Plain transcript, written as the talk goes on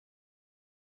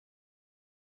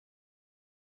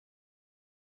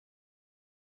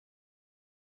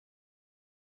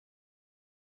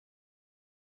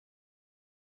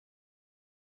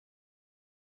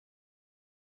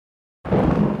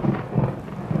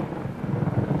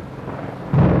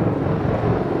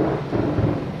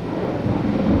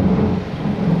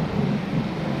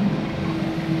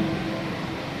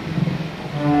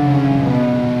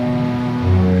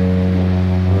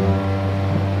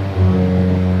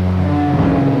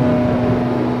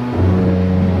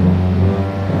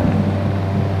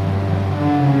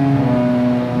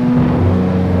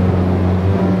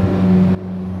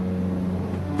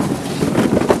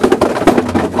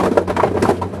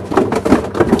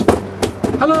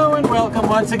Hello and welcome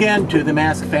once again to the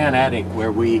Mask Fanatic,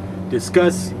 where we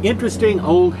discuss interesting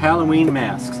old Halloween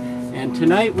masks. And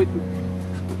tonight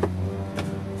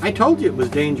I told you it was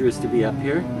dangerous to be up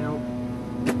here. Now,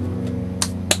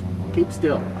 keep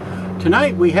still.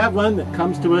 Tonight we have one that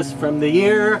comes to us from the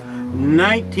year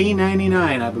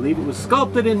 1999. I believe it was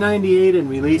sculpted in 98 and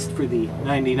released for the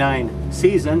 99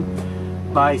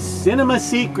 season by Cinema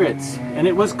Secrets. And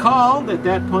it was called, at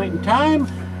that point in time,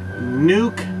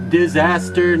 Nuke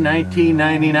Disaster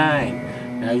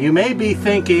 1999. Now you may be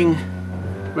thinking,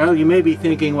 well,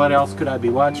 what else could I be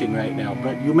watching right now?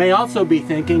 But you may also be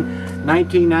thinking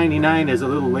 1999 is a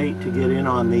little late to get in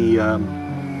on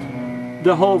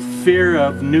the whole fear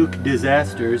of nuke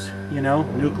disasters, you know,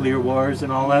 nuclear wars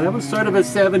and all that. That was sort of a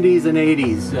 70s and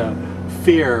 80s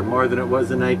fear more than it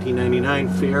was a 1999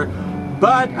 fear.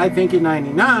 But I think in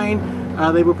 99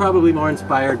 they were probably more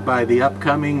inspired by the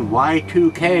upcoming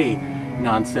Y2K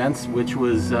nonsense, which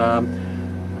was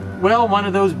well, one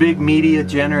of those big media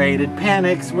generated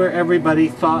panics where everybody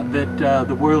thought that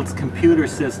the world's computer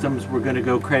systems were going to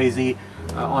go crazy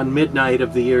on midnight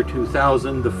of the year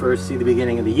 2000, the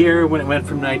beginning of the year when it went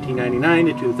from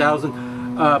 1999 to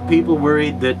 2000. People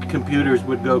worried that computers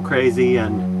would go crazy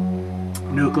and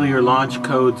nuclear launch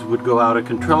codes would go out of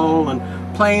control and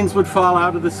planes would fall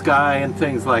out of the sky and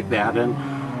things like that. And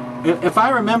if I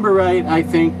remember right, I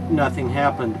think nothing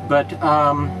happened, but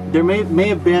there may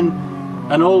have been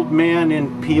an old man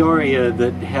in Peoria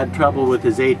that had trouble with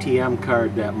his ATM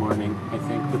card that morning, I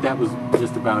think, but that was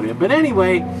just about it. But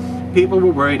anyway, people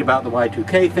were worried about the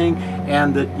Y2K thing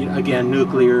and that, again,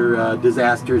 nuclear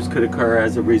disasters could occur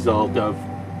as a result of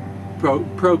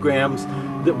programs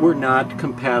that were not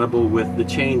compatible with the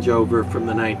changeover from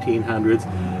the 1900s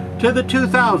to the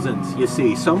 2000s, you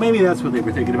see. So maybe that's what they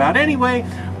were thinking about. Anyway,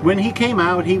 when he came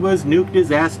out, he was Nuke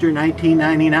Disaster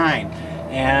 1999.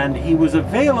 And he was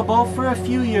available for a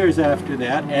few years after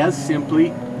that as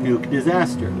simply Nuke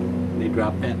Disaster. They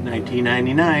dropped that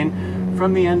 1999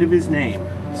 from the end of his name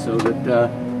so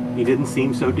that he didn't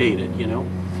seem so dated, you know.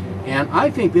 And I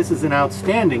think this is an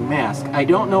outstanding mask. I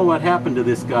don't know what happened to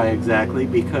this guy exactly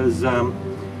because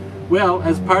well,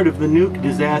 as part of the Nuke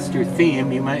Disaster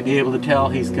theme, you might be able to tell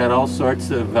he's got all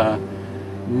sorts of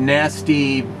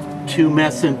nasty,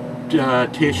 tumescent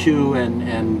tissue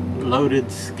and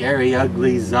bloated, scary,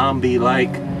 ugly,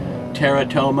 zombie-like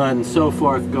teratoma and so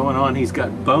forth going on. He's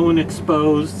got bone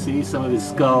exposed. See some of his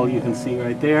skull, you can see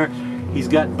right there. He's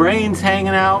got brains hanging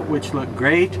out, which look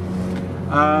great.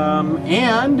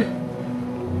 And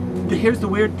here's the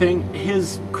weird thing,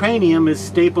 his cranium is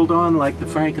stapled on like the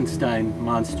Frankenstein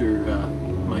monster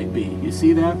might be. You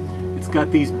see that? It's got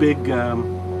these big,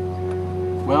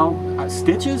 well,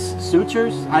 stitches?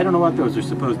 Sutures? I don't know what those are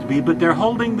supposed to be, but they're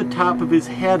holding the top of his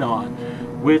head on,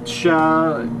 which,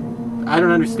 I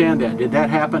don't understand that. Did that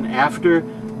happen after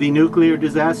the nuclear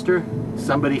disaster?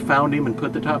 Somebody found him and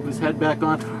put the top of his head back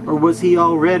on? Or was he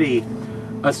already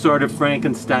a sort of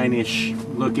Frankenstein-ish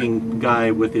looking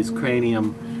guy with his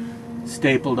cranium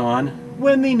stapled on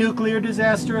when the nuclear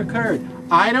disaster occurred?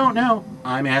 I don't know.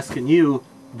 I'm asking you,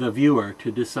 the viewer,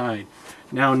 to decide.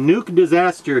 Now, Nuke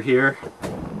Disaster here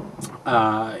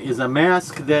is a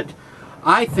mask that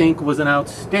I think was an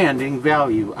outstanding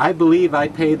value. I believe I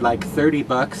paid like 30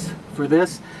 bucks for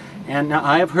this, and now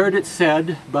I have heard it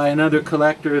said by another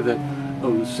collector that,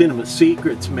 oh, Cinema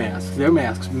Secrets masks, their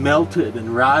masks melted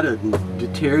and rotted and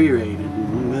deteriorated.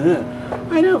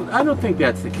 I don't think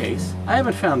that's the case. I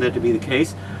haven't found that to be the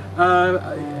case.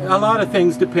 A lot of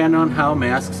things depend on how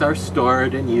masks are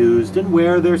stored and used and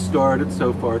where they're stored and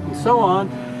so forth and so on.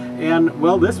 And,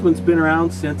 well, this one's been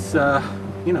around since,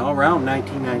 you know, around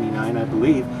 1999, I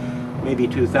believe, maybe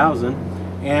 2000.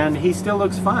 And he still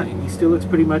looks fine. He still looks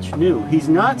pretty much new. He's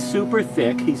not super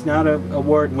thick. He's not an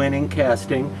award-winning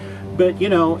casting. But, you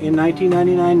know, in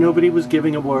 1999, nobody was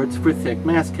giving awards for thick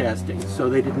mask castings, so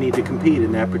they didn't need to compete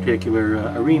in that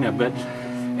particular arena. But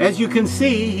as you can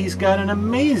see, he's got an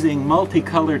amazing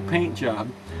multicolored paint job.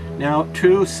 Now,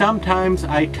 true, sometimes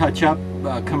I touch up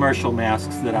commercial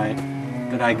masks that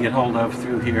I get hold of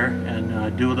through here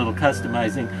and do a little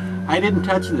customizing. I didn't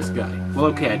touch this guy. Well,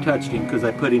 okay, I touched him because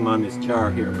I put him on this jar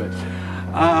here, but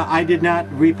I did not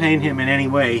repaint him in any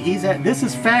way. This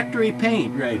is factory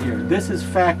paint right here. This is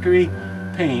factory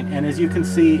paint, and as you can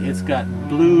see, it's got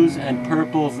blues and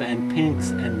purples and pinks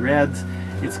and reds.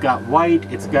 It's got white.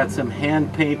 It's got some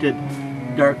hand-painted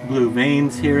dark blue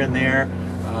veins here and there.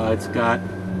 It's got,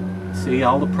 see,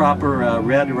 all the proper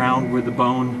red around where the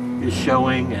bone is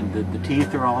showing, and the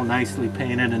teeth are all nicely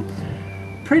painted, and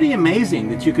pretty amazing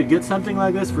that you could get something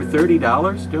like this for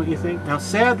 $30, don't you think? Now,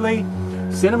 sadly,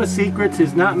 Cinema Secrets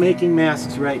is not making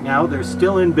masks right now. They're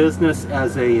still in business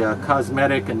as a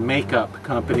cosmetic and makeup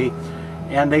company,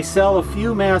 and they sell a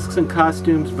few masks and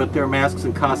costumes, but they're masks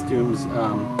and costumes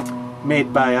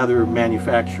made by other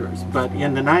manufacturers. But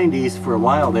in the 90s, for a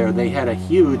while there, they had a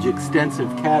huge, extensive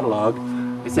catalog.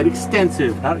 I said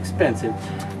extensive, not expensive.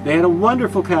 They had a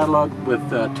wonderful catalog with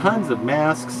tons of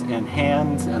masks and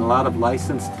hands and a lot of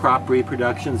licensed prop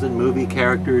reproductions and movie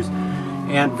characters,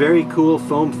 and very cool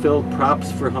foam-filled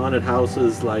props for haunted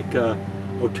houses like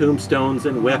tombstones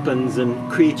and weapons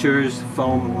and creatures,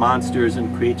 foam monsters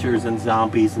and creatures and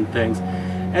zombies and things.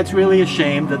 It's really a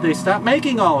shame that they stopped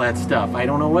making all that stuff. I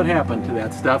don't know what happened to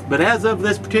that stuff, but as of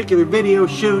this particular video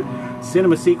shoot,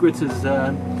 Cinema Secrets is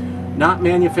not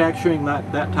manufacturing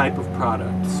that type of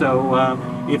product. So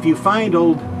if you find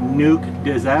old Nuke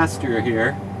Disaster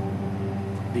here,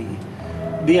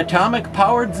 the atomic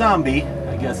powered zombie,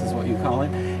 I guess is what you call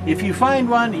him, if you find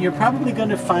one, you're probably going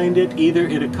to find it either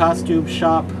at a costume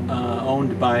shop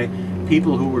owned by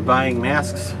people who were buying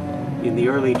masks in the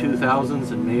early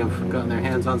 2000s and may have gotten their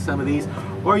hands on some of these,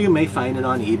 or you may find it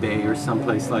on eBay or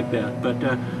someplace like that. But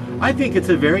I think it's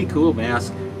a very cool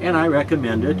mask, and I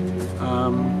recommend it.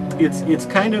 It's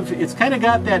kind of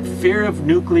got that fear of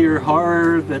nuclear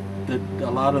horror that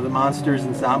a lot of the monsters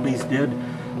and zombies did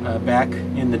back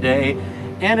in the day,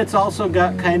 and it's also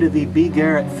got kind of the B.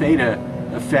 Garrett Theta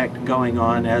effect going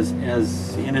on, as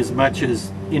much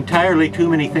as entirely too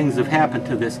many things have happened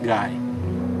to this guy.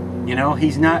 You know,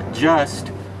 he's not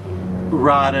just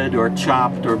rotted or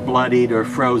chopped or bloodied or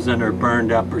frozen or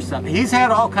burned up or something. He's had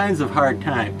all kinds of hard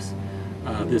times,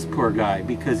 this poor guy,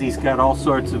 because he's got all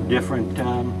sorts of different,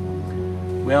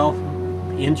 well,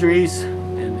 injuries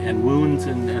and wounds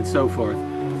and so forth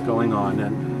going on.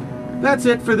 And that's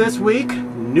it for this week.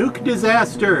 Nuke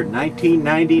Disaster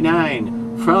 1999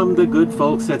 from the good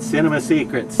folks at Cinema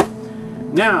Secrets.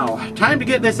 Now, time to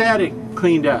get this attic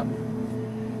cleaned up.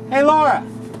 Hey Laura,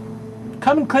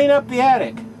 come and clean up the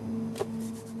attic.